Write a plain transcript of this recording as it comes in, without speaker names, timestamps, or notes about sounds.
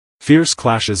Fierce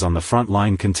clashes on the front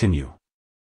line continue.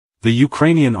 The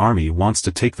Ukrainian army wants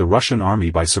to take the Russian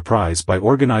army by surprise by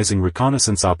organizing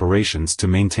reconnaissance operations to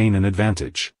maintain an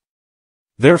advantage.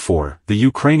 Therefore, the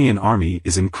Ukrainian army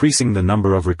is increasing the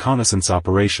number of reconnaissance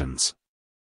operations.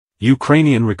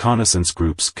 Ukrainian reconnaissance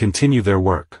groups continue their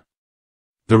work.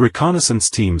 The reconnaissance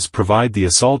teams provide the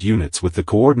assault units with the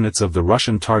coordinates of the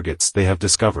Russian targets they have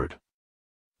discovered.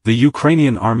 The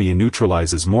Ukrainian army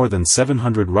neutralizes more than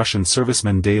 700 Russian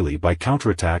servicemen daily by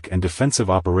counterattack and defensive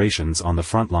operations on the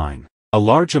front line. A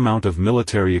large amount of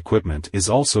military equipment is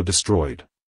also destroyed.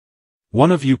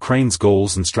 One of Ukraine's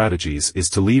goals and strategies is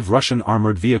to leave Russian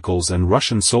armored vehicles and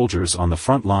Russian soldiers on the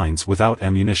front lines without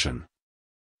ammunition.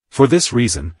 For this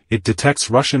reason, it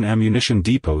detects Russian ammunition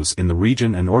depots in the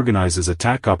region and organizes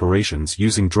attack operations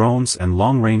using drones and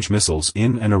long-range missiles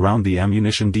in and around the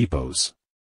ammunition depots.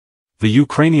 The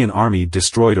Ukrainian army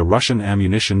destroyed a Russian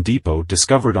ammunition depot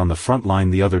discovered on the front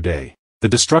line the other day. The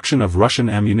destruction of Russian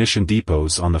ammunition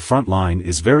depots on the front line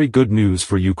is very good news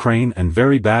for Ukraine and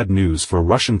very bad news for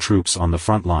Russian troops on the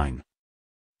front line.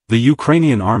 The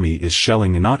Ukrainian army is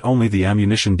shelling not only the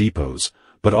ammunition depots,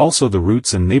 but also the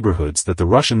routes and neighborhoods that the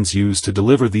Russians use to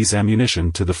deliver these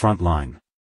ammunition to the front line.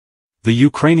 The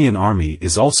Ukrainian army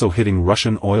is also hitting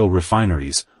Russian oil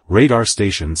refineries, radar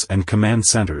stations and command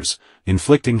centers,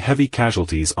 inflicting heavy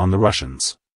casualties on the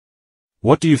Russians.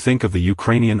 What do you think of the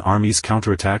Ukrainian army's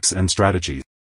counterattacks and strategies?